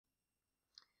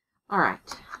All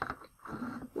right,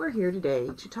 we're here today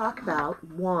to talk about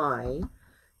why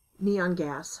neon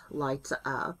gas lights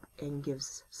up and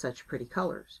gives such pretty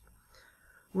colors.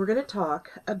 We're going to talk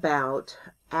about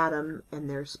atom and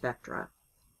their spectra.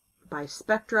 By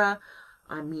spectra,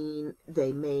 I mean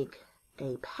they make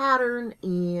a pattern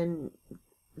in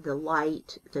the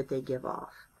light that they give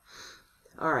off.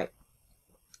 All right,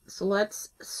 so let's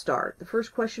start. The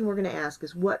first question we're going to ask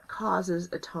is, what causes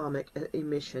atomic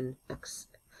emission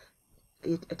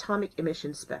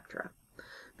spectra?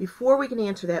 Before we can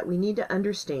answer that, we need to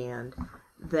understand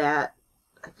that,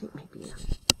 I think maybe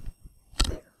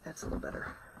there, that's a little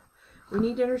better. We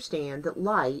need to understand that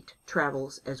light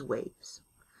travels as waves.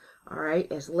 All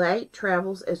right, as light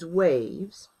travels as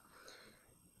waves,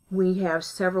 we have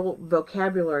several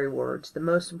vocabulary words. The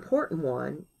most important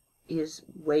one is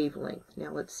wavelength.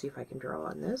 Now let's see if I can draw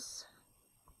on this.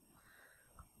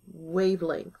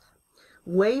 Wavelength.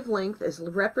 Wavelength is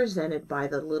represented by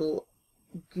the little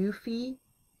goofy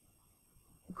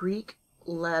Greek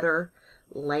letter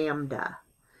lambda.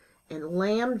 And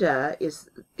lambda is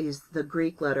the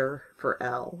Greek letter for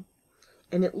L.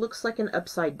 And it looks like an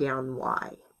upside down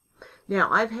Y. Now,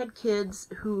 I've had kids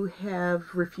who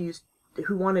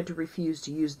wanted to refuse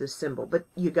to use this symbol, but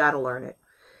you got to learn it.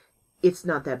 It's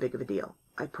not that big of a deal,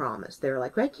 I promise. They're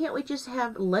like, why can't we just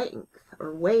have length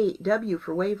or W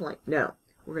for wavelength? No,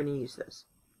 we're going to use this.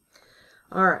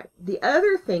 All right, the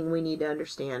other thing we need to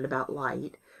understand about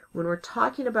light, when we're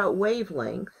talking about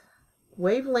wavelength,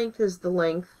 wavelength is the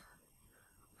length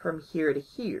from here to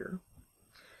here.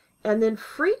 And then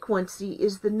frequency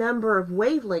is the number of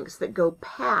wavelengths that go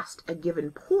past a given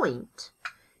point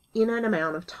in an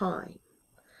amount of time.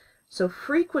 So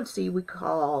frequency we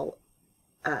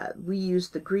use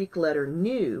the Greek letter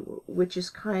nu, which is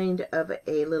kind of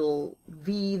a little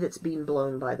V that's being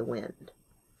blown by the wind.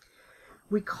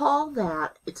 We call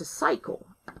that, it's a cycle.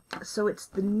 So it's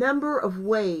the number of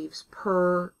waves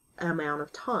per amount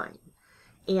of time.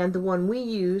 And the one we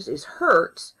use is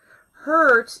hertz.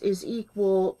 Hertz is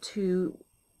equal to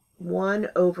 1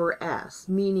 over S,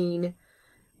 meaning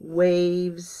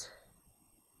waves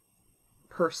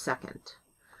per second.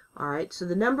 All right, so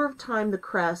the number of time the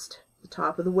crest, the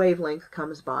top of the wavelength,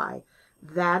 comes by,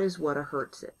 that is what a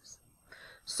hertz is.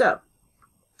 So,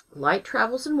 light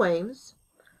travels in waves.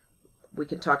 We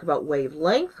can talk about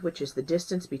wavelength, which is the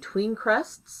distance between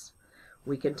crests.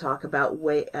 We can talk about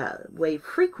wave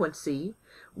frequency,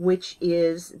 which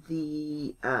is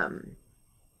the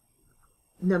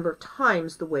number of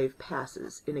times the wave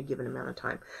passes in a given amount of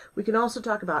time. We can also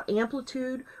talk about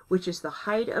amplitude, which is the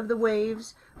height of the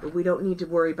waves, but we don't need to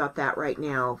worry about that right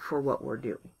now for what we're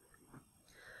doing.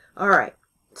 All right,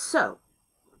 so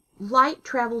light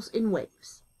travels in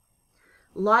waves.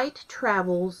 Light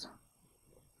travels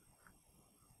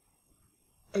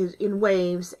in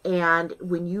waves, and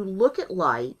when you look at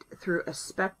light through a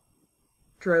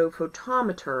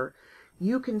spectrophotometer,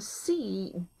 you can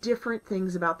see different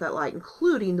things about that light,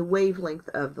 including the wavelength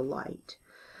of the light.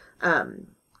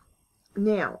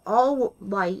 Now, all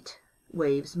light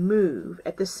waves move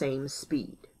at the same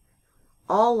speed.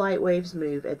 All light waves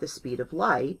move at the speed of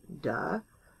light, duh,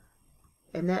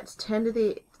 and that's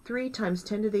 3 times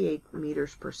 10 to the 8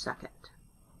 meters per second.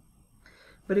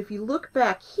 But if you look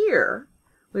back here,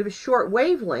 we have a short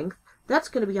wavelength, that's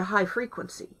going to be a high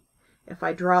frequency. If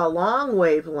I draw a long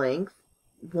wavelength,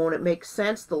 won't it make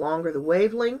sense? The longer the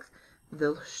wavelength,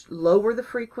 the lower the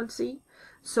frequency.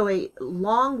 So a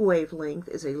long wavelength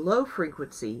is a low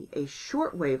frequency, a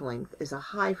short wavelength is a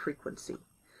high frequency.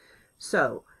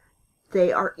 So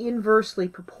they are inversely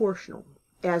proportional.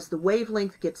 As the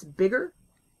wavelength gets bigger,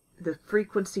 the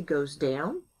frequency goes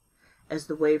down. As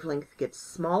the wavelength gets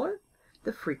smaller,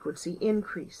 the frequency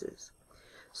increases.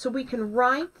 So we can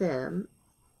write them,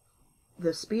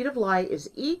 the speed of light is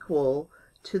equal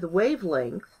to the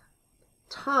wavelength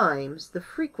times the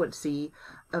frequency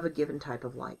of a given type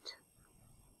of light.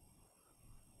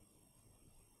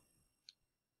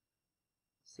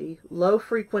 See, low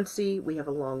frequency, we have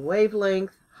a long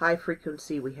wavelength. High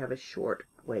frequency, we have a short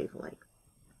wavelength.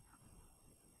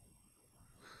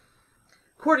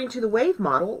 According to the wave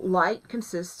model, light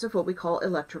consists of what we call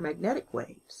electromagnetic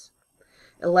waves.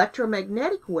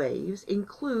 Electromagnetic waves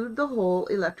include the whole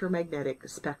electromagnetic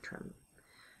spectrum.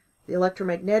 The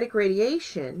electromagnetic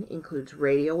radiation includes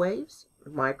radio waves,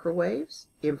 microwaves,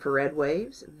 infrared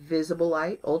waves, visible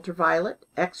light, ultraviolet,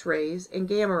 X-rays, and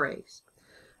gamma rays.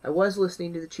 I was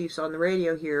listening to the Chiefs on the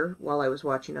radio here while I was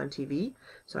watching on TV,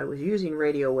 so I was using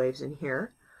radio waves in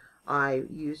here. I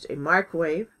used a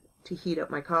microwave to heat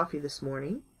up my coffee this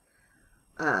morning.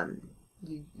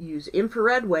 You use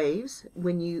infrared waves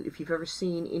if you've ever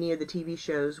seen any of the TV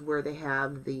shows where they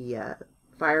have the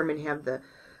firemen have the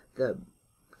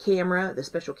camera, the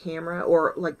special camera,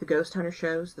 or like the ghost hunter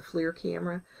shows, the FLIR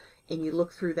camera, and you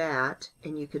look through that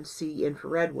and you can see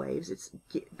infrared waves. It's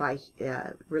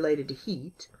related to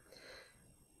heat.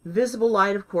 Visible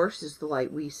light, of course, is the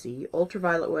light we see.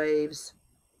 Ultraviolet waves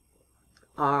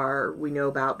we know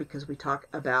about because we talk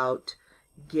about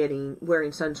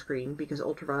wearing sunscreen, because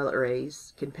ultraviolet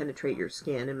rays can penetrate your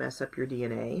skin and mess up your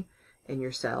DNA and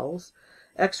your cells.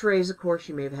 X-rays, of course,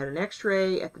 you may have had an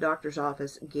X-ray at the doctor's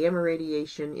office. Gamma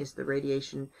radiation is the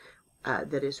radiation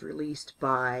that is released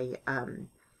by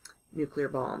nuclear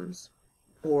bombs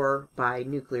or by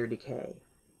nuclear decay.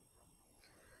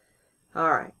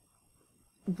 All right.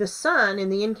 The sun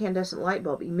and the incandescent light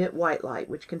bulb emit white light,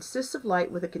 which consists of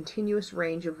light with a continuous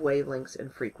range of wavelengths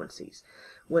and frequencies.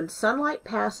 When sunlight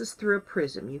passes through a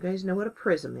prism, you guys know what a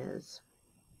prism is.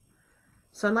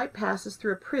 Sunlight passes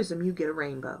through a prism, you get a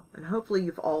rainbow. And hopefully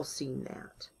you've all seen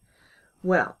that.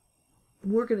 Well,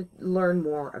 we're going to learn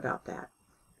more about that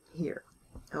here.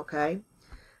 Okay?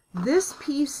 This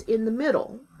piece in the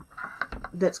middle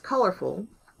that's colorful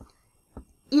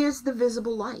is the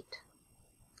visible light.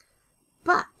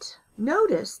 But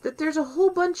notice that there's a whole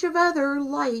bunch of other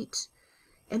light,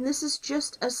 and this is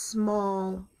just a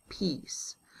small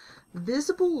piece.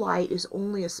 Visible light is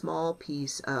only a small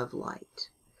piece of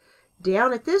light.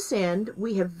 Down at this end,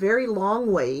 we have very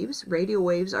long waves. Radio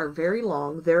waves are very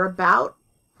long. They're about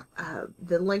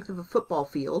the length of a football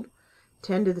field.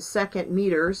 10 to the second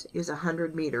meters is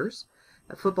 100 meters.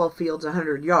 A football field's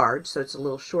 100 yards, so it's a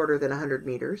little shorter than 100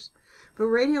 meters. But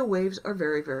radio waves are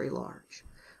very, very large.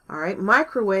 All right,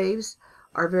 microwaves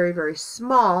are very, very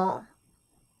small.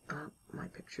 My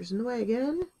picture's in the way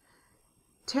again.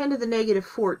 10 to the negative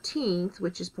 14th,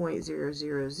 which is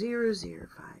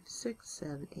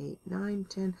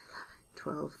 0.00005678910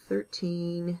 12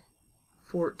 13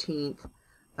 14th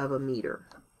of a meter.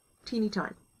 Teeny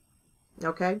tiny.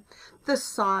 Okay? The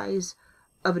size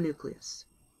of a nucleus,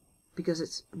 because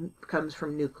it comes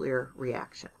from nuclear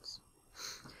reactions.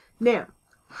 Now,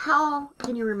 how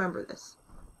can you remember this?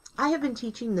 I have been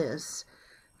teaching this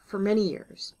for many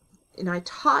years, and I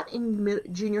taught in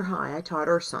junior high. I taught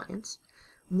earth science,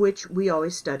 which we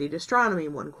always studied astronomy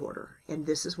 1 quarter, and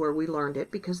this is where we learned it,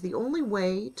 because the only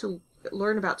way to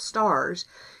learn about stars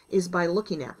is by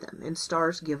looking at them, and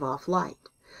stars give off light.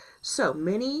 So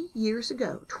many years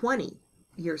ago, 20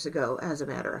 years ago as a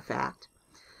matter of fact,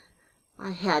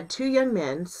 I had 2 young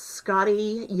men,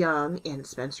 Scotty Young and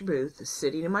Spencer Booth,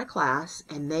 sitting in my class,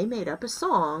 and they made up a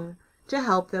song to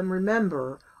help them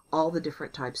remember all the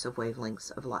different types of wavelengths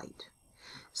of light.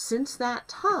 Since that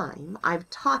time, I've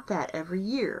taught that every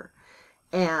year,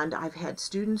 and I had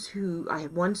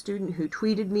one student who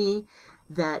tweeted me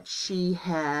that she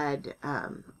had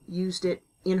used it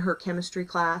in her chemistry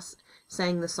class,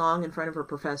 sang the song in front of her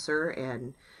professor,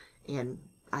 and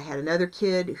I had another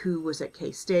kid who was at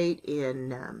K-State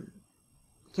in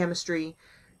chemistry,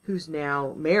 who's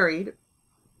now married.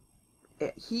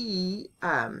 He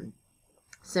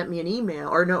sent me an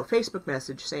Facebook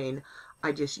message saying,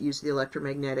 I just used the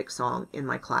electromagnetic song in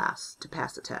my class to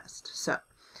pass a test. So,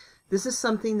 this is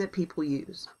something that people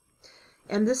use.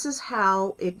 And this is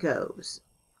how it goes.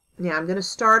 Now, I'm going to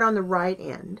start on the right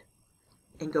end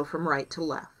and go from right to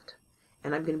left.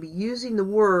 And I'm going to be using the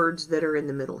words that are in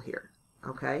the middle here.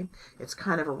 Okay? It's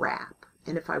kind of a rap.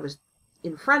 And if I was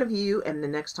in front of you, and the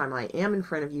next time I am in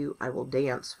front of you, I will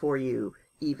dance for you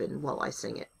even while I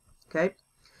sing it. Okay?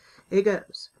 It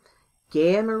goes.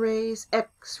 Gamma rays,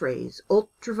 X-rays,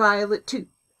 ultraviolet too.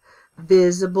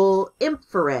 Visible,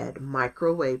 infrared,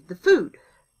 microwave the food.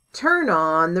 Turn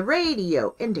on the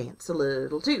radio and dance a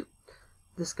little too.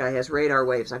 This guy has radar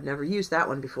waves. I've never used that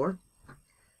one before.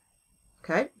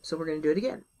 Okay, so we're going to do it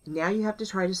again. Now you have to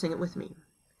try to sing it with me.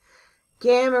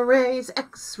 Gamma rays,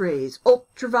 X-rays,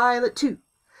 ultraviolet too.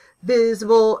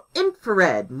 Visible,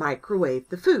 infrared, microwave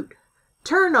the food.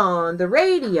 Turn on the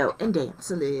radio and dance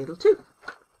a little too.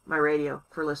 My radio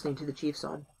for listening to the Chiefs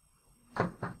on.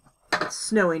 It's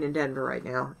snowing in Denver right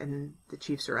now, and the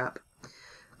Chiefs are up.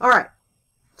 All right,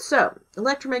 so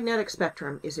electromagnetic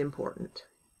spectrum is important.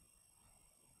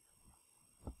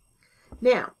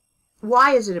 Now,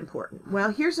 why is it important?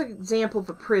 Well, here's an example of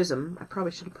a prism. I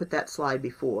probably should have put that slide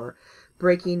before,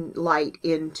 breaking light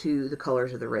into the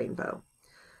colors of the rainbow.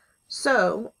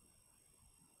 So,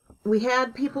 we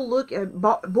had people look at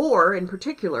Bohr in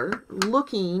particular,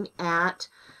 looking at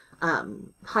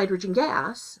hydrogen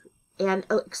gas and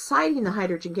exciting the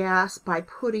hydrogen gas by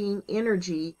putting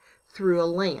energy through a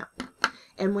lamp.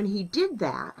 And when he did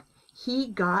that, he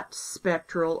got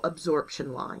spectral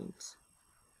absorption lines,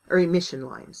 or emission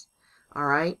lines. All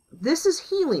right, this is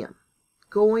helium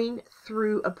going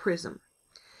through a prism.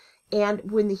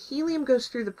 And when the helium goes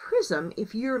through the prism,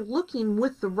 if you're looking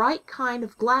with the right kind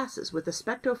of glasses, with a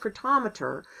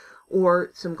spectrophotometer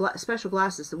or some special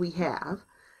glasses that we have,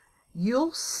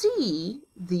 you'll see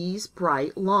these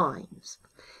bright lines.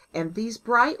 And these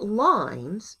bright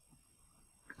lines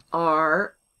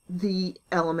are the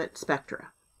element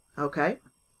spectra. Okay?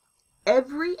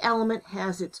 Every element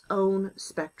has its own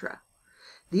spectra.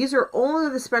 These are only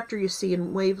the spectra you see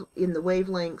in the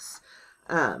wavelengths,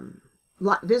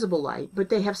 visible light, but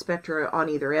they have spectra on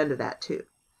either end of that too.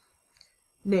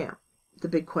 Now, the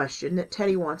big question that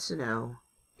Teddy wants to know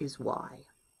is why.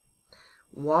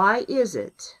 Why is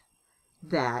it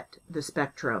that the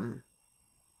spectrum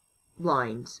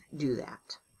lines do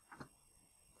that?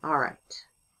 All right.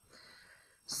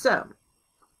 So,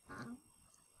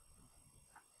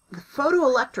 the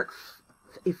photoelectric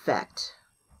effect,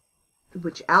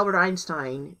 which Albert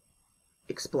Einstein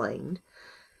explained,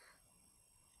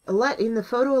 in the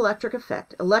photoelectric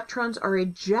effect, electrons are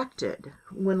ejected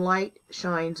when light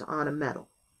shines on a metal.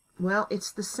 Well,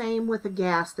 it's the same with a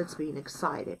gas that's being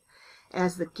excited.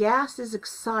 As the gas is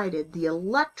excited, the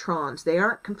electrons, they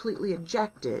aren't completely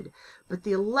ejected, but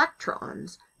the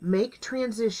electrons make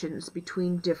transitions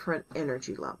between different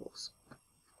energy levels.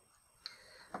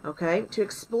 Okay, to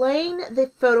explain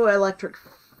the photoelectric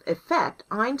effect,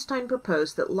 Einstein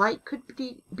proposed that light could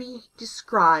be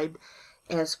described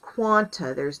as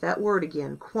quanta, there's that word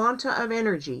again, quanta of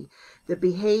energy that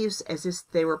behaves as if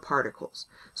they were particles.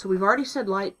 So we've already said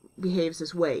light behaves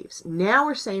as waves. Now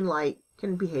we're saying light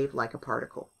can behave like a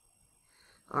particle.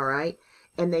 All right?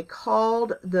 And they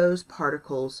called those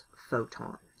particles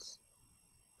photons.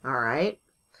 All right?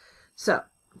 So,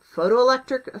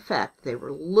 photoelectric effect, they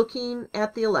were looking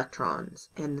at the electrons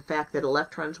and the fact that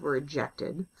electrons were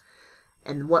ejected.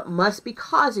 And what must be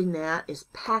causing that is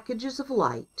packages of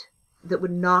light that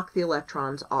would knock the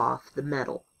electrons off the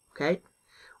metal. Okay?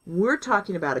 We're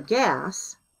talking about a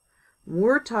gas.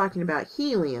 We're talking about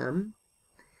helium.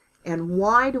 And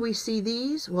why do we see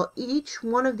these? Well, each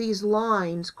one of these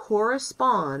lines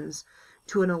corresponds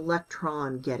to an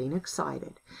electron getting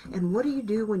excited. And what do you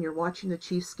do when you're watching the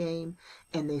Chiefs game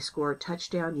and they score a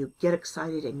touchdown? You get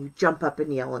excited and you jump up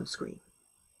and yell and scream.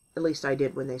 At least I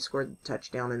did when they scored the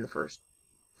touchdown in the first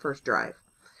drive.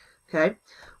 Okay?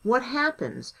 What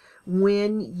happens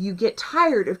when you get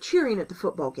tired of cheering at the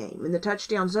football game and the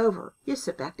touchdown's over? You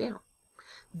sit back down.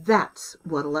 That's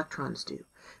what electrons do.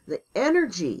 The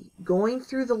energy going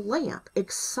through the lamp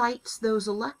excites those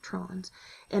electrons,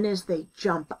 and as they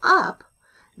jump up,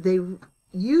 they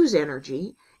use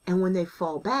energy, and when they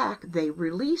fall back, they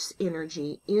release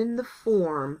energy in the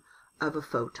form of a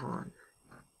photon.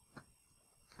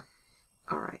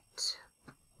 All right.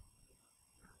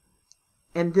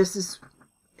 And this is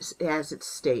as it's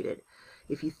stated.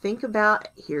 If you think about,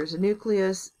 here's a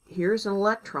nucleus, here's an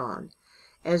electron.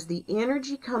 As the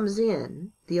energy comes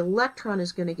in, the electron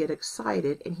is going to get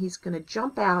excited and he's going to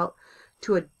jump out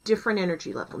to a different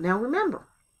energy level. Now remember,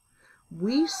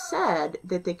 we said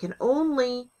that they can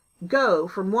only go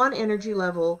from one energy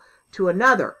level to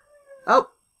another. Oh,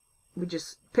 we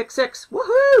just picked 6.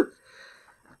 Woohoo!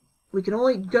 We can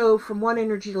only go from one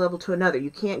energy level to another. You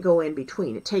can't go in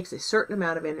between. It takes a certain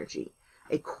amount of energy,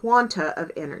 a quanta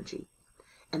of energy.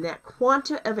 And that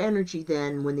quanta of energy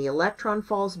then, when the electron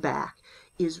falls back,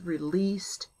 is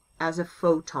released as a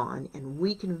photon. And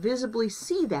we can visibly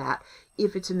see that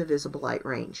if it's in the visible light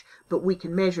range. But we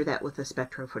can measure that with a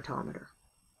spectrophotometer.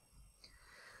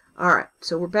 All right,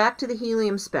 so we're back to the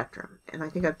helium spectrum. And I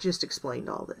think I've just explained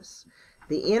all this.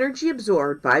 The energy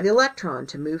absorbed by the electron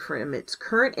to move from its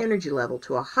current energy level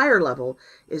to a higher level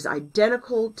is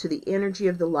identical to the energy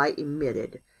of the light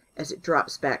emitted as it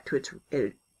drops back to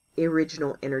its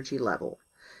original energy level.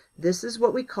 This is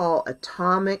what we call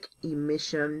atomic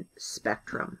emission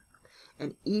spectrum.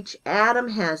 And each atom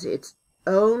has its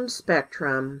own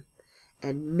spectrum,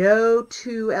 and no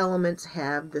two elements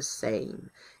have the same.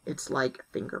 It's like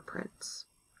fingerprints.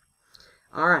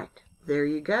 All right, there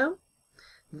you go.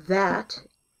 That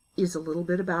is a little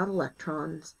bit about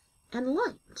electrons and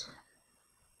light.